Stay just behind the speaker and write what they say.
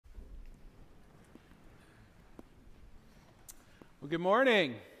Well, good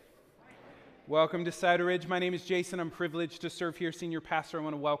morning. Welcome to Cider Ridge. My name is Jason. I'm privileged to serve here, senior pastor. I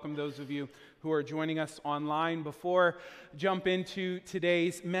want to welcome those of you who are joining us online. Before I jump into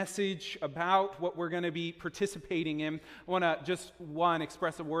today's message about what we're going to be participating in, I want to just,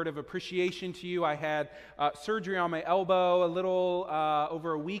 express a word of appreciation to you. I had surgery on my elbow a little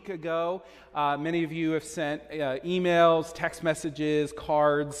over a week ago. Many of you have sent emails, text messages,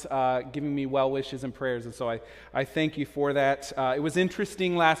 cards, giving me well wishes and prayers, and so I thank you for that. It was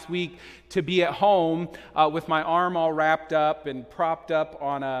interesting last week to be at home with my arm all wrapped up and propped up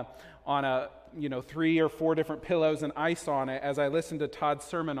on a 3 or 4 different pillows and ice on it as I listened to Todd's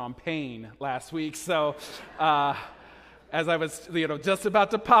sermon on pain last week. So as I was, just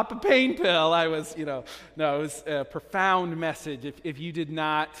about to pop a pain pill, I was, it was a profound message. If you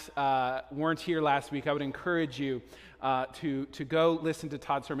weren't here last week, I would encourage you to go listen to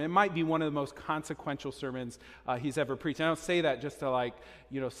Todd's sermon. It might be one of the most consequential sermons he's ever preached. And I don't say that just to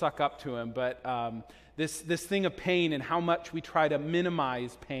suck up to him, but this thing of pain and how much we try to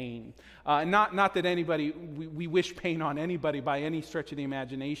minimize pain. Not that we wish pain on anybody by any stretch of the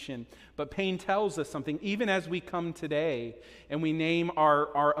imagination, but pain tells us something. Even as we come today and we name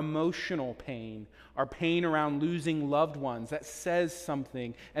our emotional pain, our pain around losing loved ones, that says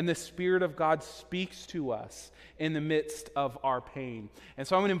something. And the Spirit of God speaks to us in the midst of our pain. And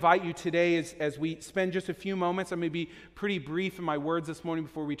so I'm going to invite you today as we spend just a few moments. I'm going to be pretty brief in my words this morning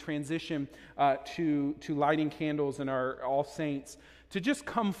before we transition to lighting candles and our All Saints, to just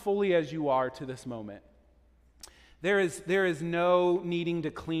come fully as you are to this moment. There is no needing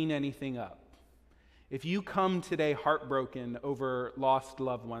to clean anything up. If you come today heartbroken over lost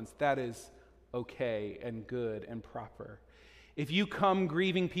loved ones, that is okay and good and proper. If you come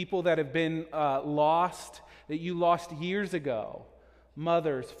grieving people that have been lost, that you lost years ago,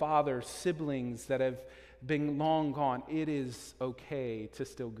 mothers, fathers, siblings that have been long gone, it is okay to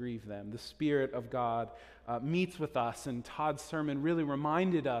still grieve them. The Spirit of God meets with us, and Todd's sermon really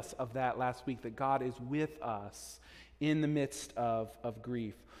reminded us of that last week, that God is with us in the midst of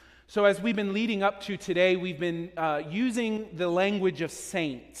grief. So as we've been leading up to today, we've been using the language of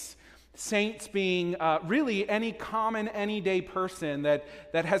saints. Saints being really any common, anyday person that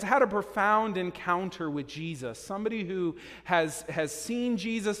has had a profound encounter with Jesus. Somebody who has seen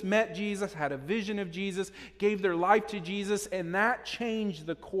Jesus, met Jesus, had a vision of Jesus, gave their life to Jesus, and that changed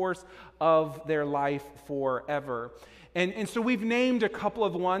the course of their life forever. And so we've named a couple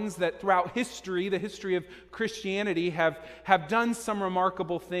of ones that throughout history, the history of Christianity, have done some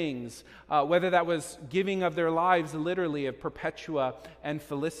remarkable things, whether that was giving of their lives, literally, of Perpetua and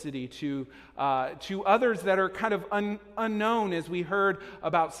Felicity, to others that are kind of unknown, as we heard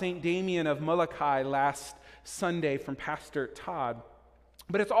about St. Damien of Molokai last Sunday from Pastor Todd.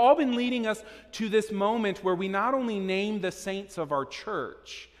 But it's all been leading us to this moment where we not only name the saints of our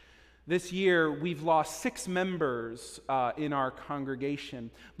church. This year, we've lost 6 members in our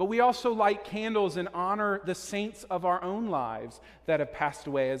congregation. But we also light candles and honor the saints of our own lives that have passed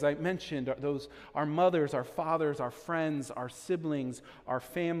away. As I mentioned, those our mothers, our fathers, our friends, our siblings, our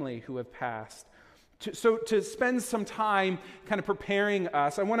family who have passed. So to spend some time kind of preparing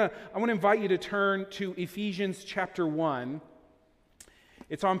us, I want to invite you to turn to Ephesians chapter 1.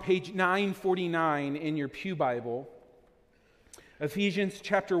 It's on page 949 in your Pew Bible. Ephesians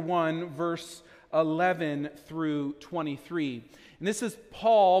chapter 1, verse 11 through 23. And this is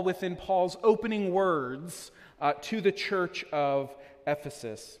Paul within Paul's opening words to the church of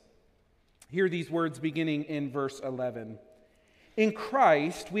Ephesus. Hear these words beginning in verse 11. In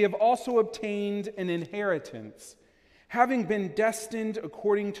Christ we have also obtained an inheritance, having been destined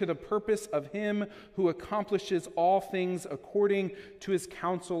according to the purpose of Him who accomplishes all things according to His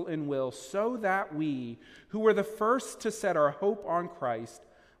counsel and will, so that we, who were the first to set our hope on Christ,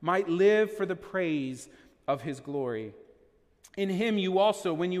 might live for the praise of His glory. In Him you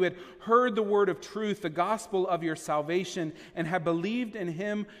also, when you had heard the word of truth, the gospel of your salvation, and have believed in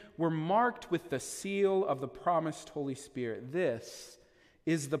Him, were marked with the seal of the promised Holy Spirit. This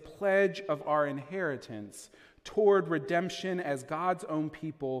is the pledge of our inheritance toward redemption as God's own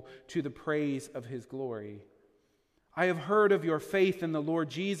people, to the praise of His glory. I have heard of your faith in the Lord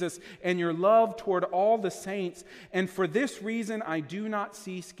Jesus and your love toward all the saints, and for this reason I do not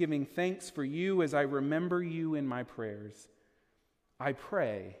cease giving thanks for you as I remember you in my prayers. I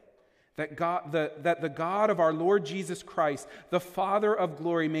pray that the God of our Lord Jesus Christ, the Father of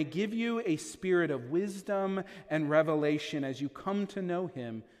glory, may give you a spirit of wisdom and revelation as you come to know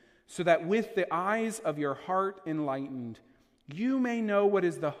Him, so that with the eyes of your heart enlightened, you may know what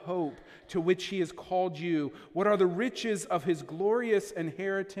is the hope to which He has called you, what are the riches of His glorious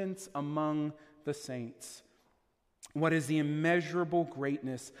inheritance among the saints, What is the immeasurable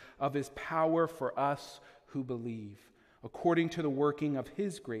greatness of his power for us who believe, according to the working of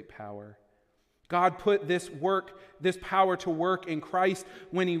his great power? God put this power to work in Christ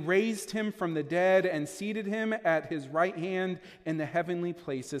when he raised him from the dead and seated him at his right hand in the heavenly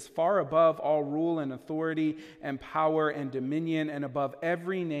places, far above all rule and authority and power and dominion, and above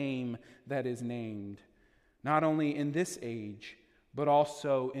every name that is named, not only in this age, but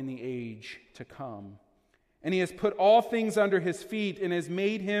also in the age to come. And he has put all things under his feet and has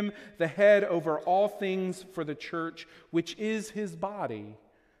made him the head over all things for the church, which is his body,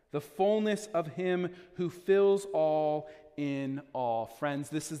 the fullness of him who fills all in all. Friends,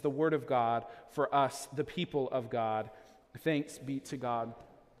 this is the word of God for us, the people of God. Thanks be to God.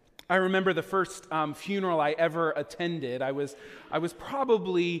 I remember the first funeral I ever attended. I was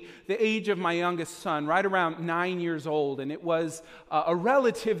probably the age of my youngest son, right around 9 years old, and it was a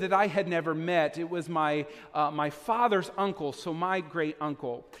relative that I had never met. It was my father's uncle, so my great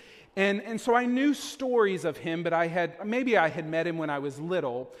uncle. And so I knew stories of him, but I had met him when I was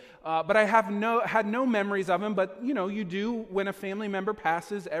little, but I had no memories of him. But you do when a family member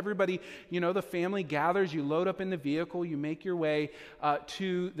passes. Everybody, the family gathers. You load up in the vehicle. You make your way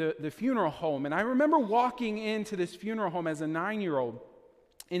to the funeral home. And I remember walking into this funeral home as a 9-year-old.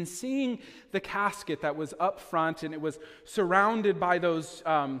 And seeing the casket that was up front, and it was surrounded by those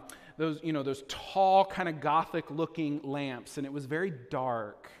tall kind of Gothic-looking lamps, and it was very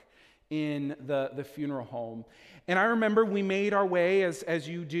dark in the funeral home. And I remember we made our way, as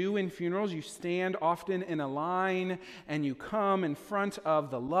you do in funerals. You stand often in a line, and you come in front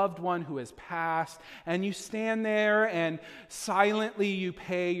of the loved one who has passed, and you stand there, and silently you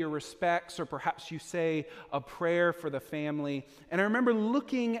pay your respects, or perhaps you say a prayer for the family. And I remember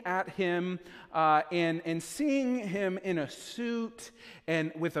looking at him and seeing him in a suit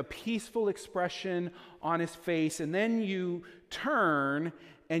and with a peaceful expression on his face, and then you turn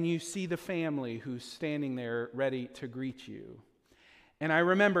and you see the family who's standing there ready to greet you. And I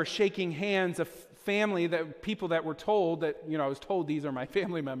remember shaking hands of people that were told that, I was told these are my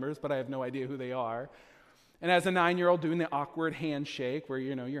family members, but I have no idea who they are. And as a 9-year-old doing the awkward handshake where,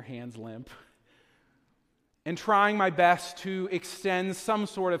 your hands limp. And trying my best to extend some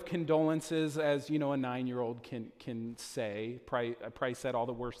sort of condolences as, a 9-year-old can say. I probably said all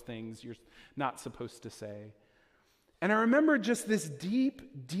the worst things you're not supposed to say. And I remember just this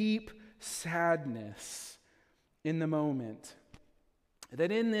deep, deep sadness in the moment.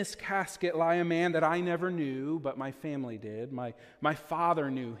 That in this casket lie a man that I never knew, but my family did. My father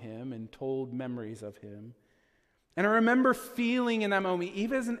knew him and told memories of him. And I remember feeling in that moment,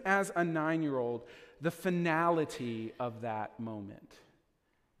 even as a 9-year-old, the finality of that moment.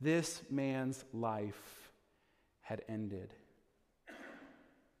 This man's life had ended.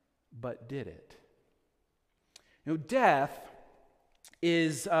 But did it? Death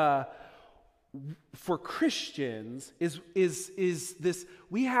is, for Christians, is this,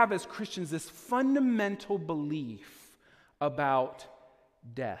 we have as Christians this fundamental belief about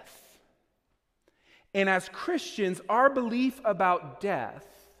death. And as Christians, our belief about death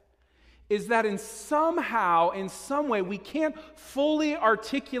is that in some way, we can't fully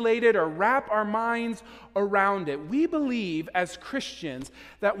articulate it or wrap our minds around it. We believe as Christians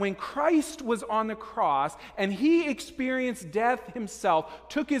that when Christ was on the cross and he experienced death himself,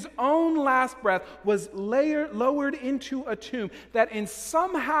 took his own last breath, was lowered into a tomb, that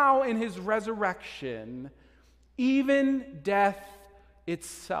somehow in his resurrection, even death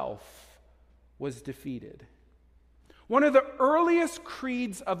itself was defeated. One of the earliest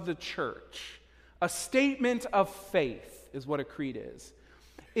creeds of the church, a statement of faith is what a creed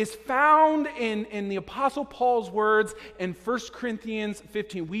is found in the Apostle Paul's words in 1 Corinthians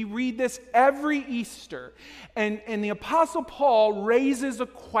 15. We read this every Easter, and the Apostle Paul raises a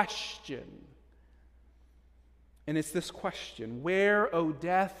question. And it's this question: where, O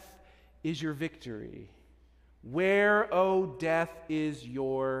death, is your victory? Where, O death, is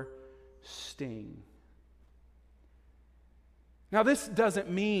your sting? Now, this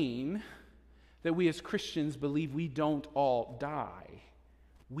doesn't mean that we as Christians believe we don't all die.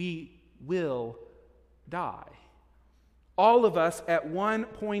 We will die. All of us, at one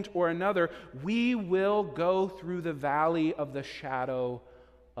point or another, we will go through the valley of the shadow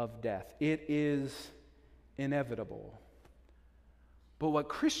of death. It is inevitable. But what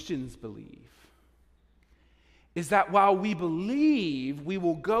Christians believe is that while we believe we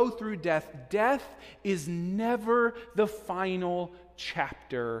will go through death, death is never the final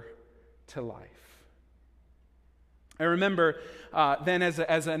chapter to life. I remember then as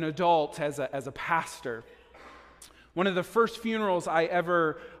an adult, as a pastor, one of the first funerals I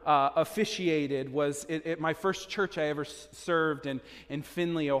ever officiated was at my first church I ever served in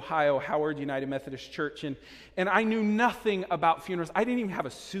Findlay, Ohio, Howard United Methodist Church. And I knew nothing about funerals. I didn't even have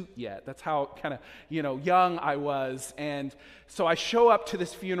a suit yet. That's how kind of, young I was. And so I show up to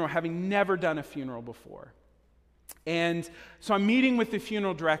this funeral having never done a funeral before. And so I'm meeting with the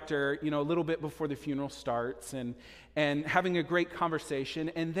funeral director, a little bit before the funeral starts and having a great conversation.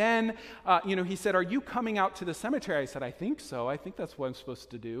 And then, he said, "Are you coming out to the cemetery?" I said, "I think so. I think that's what I'm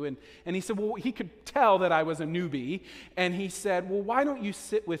supposed to do." And he said, well, he could tell that I was a newbie. And he said, "Well, why don't you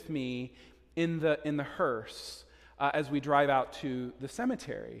sit with me in the hearse as we drive out to the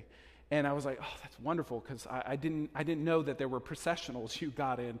cemetery?" And I was like, "Oh, that's wonderful," because I didn't know that there were processionals you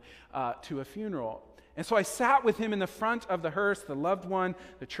got in to a funeral. And so I sat with him in the front of the hearse. The loved one,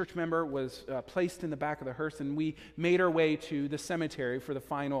 the church member, was placed in the back of the hearse, and we made our way to the cemetery for the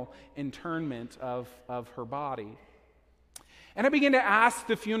final internment of her body. And I began to ask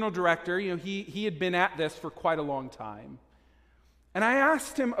the funeral director, he had been at this for quite a long time. And I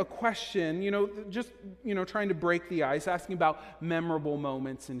asked him a question, just trying to break the ice, asking about memorable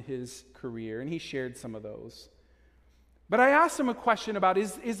moments in his career, and he shared some of those. But I asked him a question about,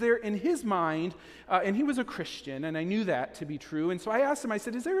 is there in his mind, and he was a Christian, and I knew that to be true, and so I asked him, I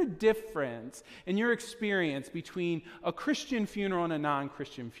said, "Is there a difference in your experience between a Christian funeral and a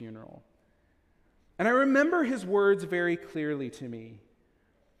non-Christian funeral?" And I remember his words very clearly to me.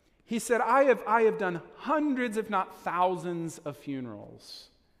 He said, I have done hundreds, if not thousands, of funerals.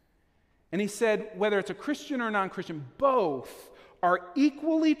 And he said, whether it's a Christian or non-Christian, both are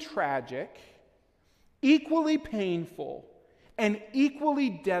equally tragic, equally painful, and equally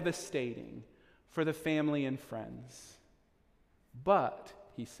devastating for the family and friends. But,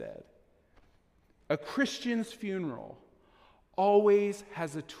 he said, a Christian's funeral always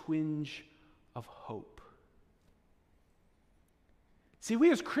has a twinge of hope. See,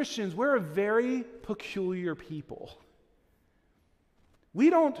 we as Christians, we're a very peculiar people. We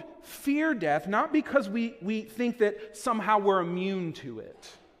don't fear death, not because we think that somehow we're immune to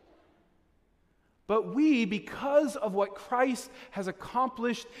it. But we, because of what Christ has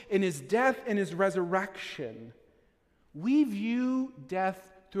accomplished in his death and his resurrection, we view death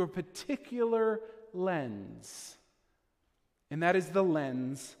through a particular lens. And that is the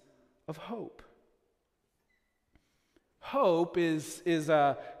lens of hope. Hope is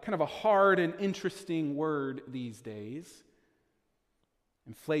a kind of a hard and interesting word these days.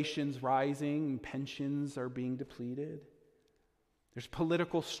 Inflation's rising, and pensions are being depleted. There's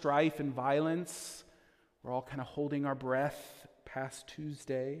political strife and violence. We're all kind of holding our breath past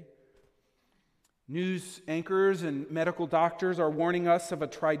Tuesday. News anchors and medical doctors are warning us of a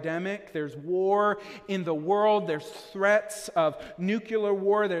tridemic. There's war in the world. There's threats of nuclear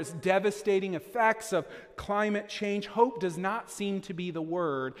war. There's devastating effects of climate change. Hope does not seem to be the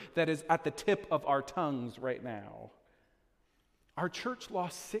word that is at the tip of our tongues right now. Our church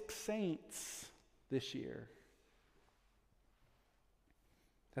lost 6 saints this year.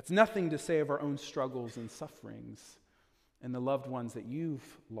 That's nothing to say of our own struggles and sufferings and the loved ones that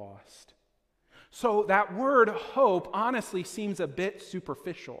you've lost. So that word hope honestly seems a bit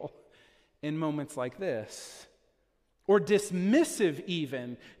superficial in moments like this. Or dismissive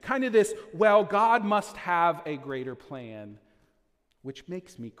even. Kind of this, well, God must have a greater plan. Which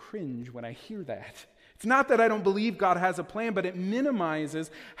makes me cringe when I hear that. It's not that I don't believe God has a plan, but it minimizes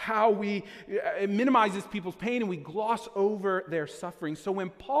people's pain and we gloss over their suffering. So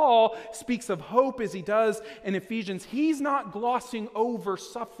when Paul speaks of hope as he does in Ephesians, he's not glossing over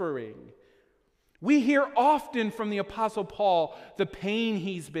suffering. We hear often from the Apostle Paul the pain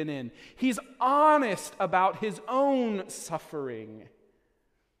he's been in. He's honest about his own suffering.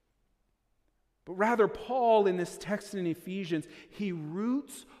 But rather, Paul in this text in Ephesians, he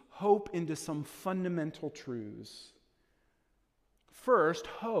roots hope into some fundamental truths. First,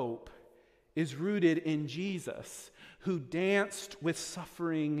 hope is rooted in Jesus, who danced with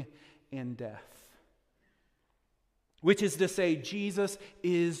suffering and death. Which is to say, Jesus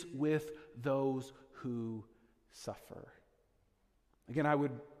is with those who suffer. Again, I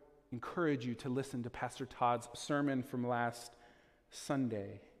would encourage you to listen to Pastor Todd's sermon from last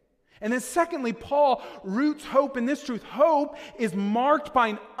Sunday. And then secondly, Paul roots hope in this truth. Hope is marked by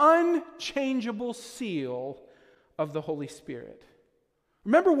an unchangeable seal of the Holy Spirit.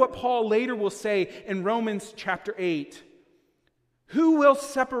 Remember what Paul later will say in Romans chapter 8. Who will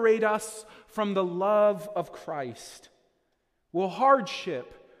separate us from the love of Christ? Will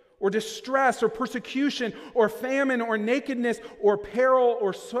hardship or distress or persecution or famine or nakedness or peril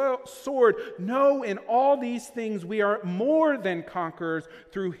or sword? No, in all these things we are more than conquerors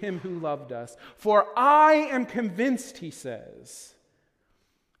through him who loved us. For I am convinced, he says,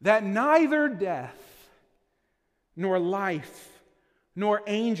 that neither death, nor life, nor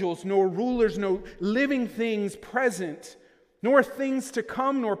angels, nor rulers, nor living things present, nor things to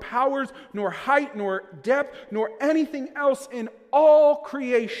come, nor powers, nor height, nor depth, nor anything else in all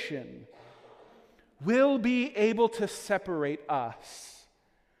creation will be able to separate us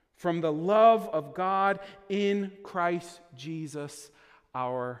from the love of God in Christ Jesus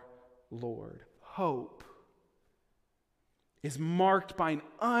our Lord. Hope is marked by an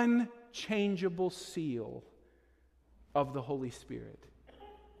unchangeable seal of the Holy Spirit.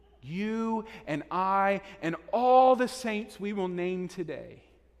 You and I and all the saints we will name today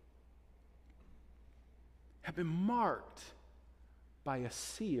have been marked by a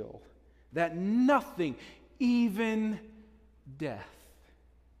seal that nothing, even death,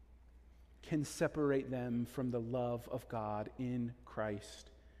 can separate them from the love of God in Christ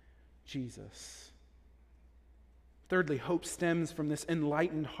Jesus. Thirdly, hope stems from this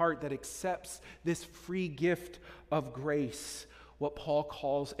enlightened heart that accepts this free gift of grace, what Paul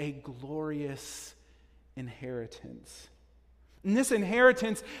calls a glorious inheritance. And this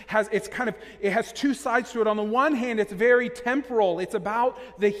inheritance has two sides to it. On the one hand, it's very temporal. It's about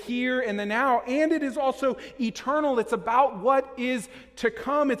the here and the now, and it is also eternal. It's about what is to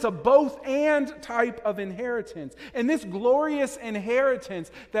come. It's a both and type of inheritance. And this glorious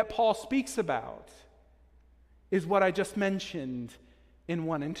inheritance that Paul speaks about is what I just mentioned in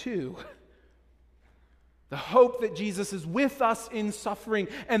 1 and 2. The hope that Jesus is with us in suffering,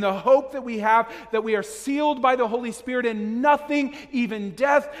 and the hope that we have that we are sealed by the Holy Spirit, and nothing, even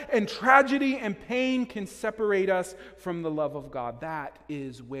death and tragedy and pain, can separate us from the love of God. That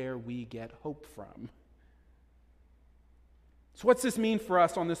is where we get hope from. So what's this mean for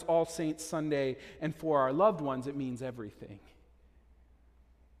us on this All Saints Sunday and for our loved ones? It means everything.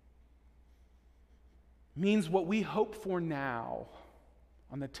 It means what we hope for now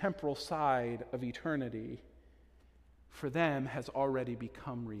on the temporal side of eternity, for them has already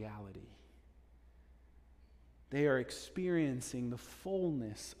become reality. They are experiencing the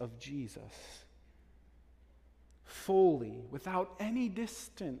fullness of Jesus, fully, without any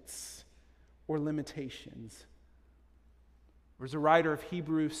distance or limitations. Or as a writer of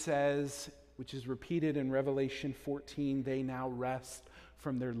Hebrews says, which is repeated in Revelation 14, they now rest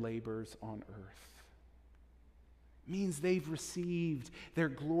from their labors on earth. Means they've received their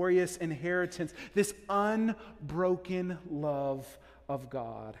glorious inheritance, this unbroken love of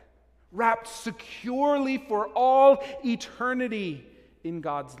God, wrapped securely for all eternity in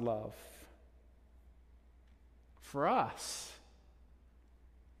God's love. For us,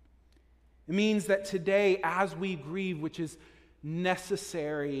 it means that today, as we grieve, which is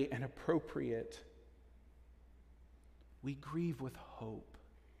necessary and appropriate, we grieve with hope.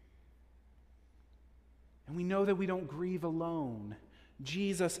 And we know that we don't grieve alone.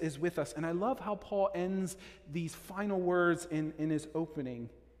 Jesus is with us. And I love how Paul ends these final words in his opening.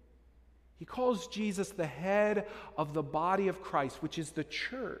 He calls Jesus the head of the body of Christ, which is the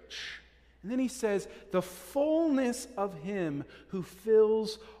church. And then he says, the fullness of him who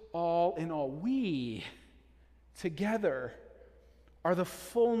fills all in all. We, together, are the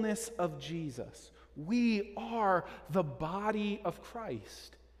fullness of Jesus. We are the body of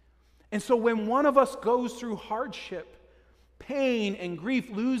Christ. And so when one of us goes through hardship, pain, and grief,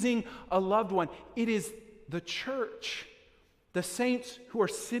 losing a loved one, it is the church, the saints who are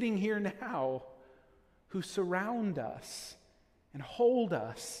sitting here now, who surround us and hold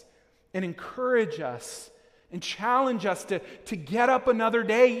us and encourage us and challenge us to get up another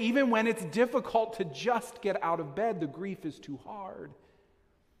day, even when it's difficult to just get out of bed. The grief is too hard.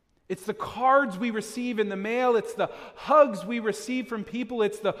 It's the cards we receive in the mail. It's the hugs we receive from people.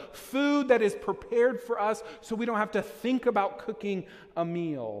 It's the food that is prepared for us so we don't have to think about cooking a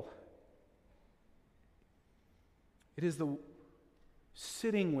meal. It is the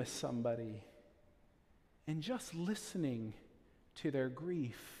sitting with somebody and just listening to their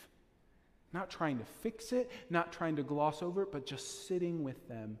grief. Not trying to fix it, not trying to gloss over it, but just sitting with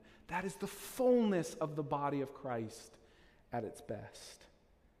them. That is the fullness of the body of Christ at its best.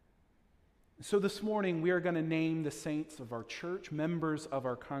 So this morning, we are going to name the saints of our church, members of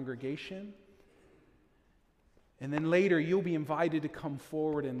our congregation. And then later, you'll be invited to come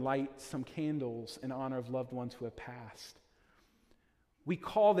forward and light some candles in honor of loved ones who have passed. We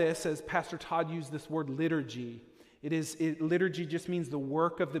call this, as Pastor Todd used this word, liturgy. Liturgy just means the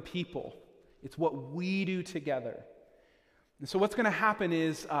work of the people. It's what we do together. And so what's going to happen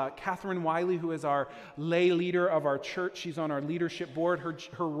is Catherine Wiley, who is our lay leader of our church, she's on our leadership board.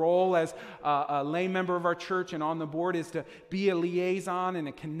 Her role as a lay member of our church and on the board is to be a liaison and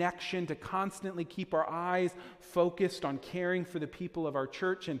a connection, to constantly keep our eyes focused on caring for the people of our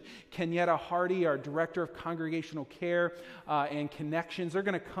church. And Kenyatta Hardy, our director of congregational care and connections, they're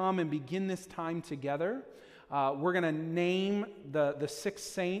going to come and begin this time together. We're going to name the 6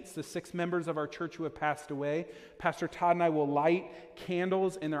 saints, the 6 members of our church who have passed away. Pastor Todd and I will light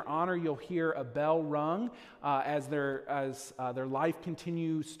candles in their honor. You'll hear a bell rung as their life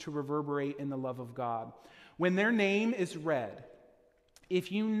continues to reverberate in the love of God. When their name is read, if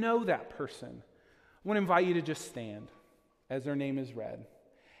you know that person, I want to invite you to just stand as their name is read.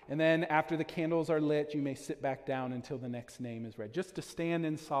 And then after the candles are lit, you may sit back down until the next name is read, just to stand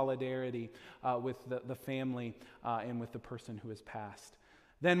in solidarity with the family and with the person who has passed.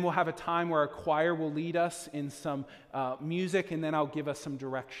 Then we'll have a time where our choir will lead us in some music, and then I'll give us some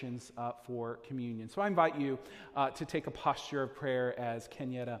directions for communion. So I invite you to take a posture of prayer as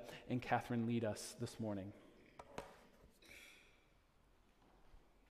Kenyatta and Catherine lead us this morning.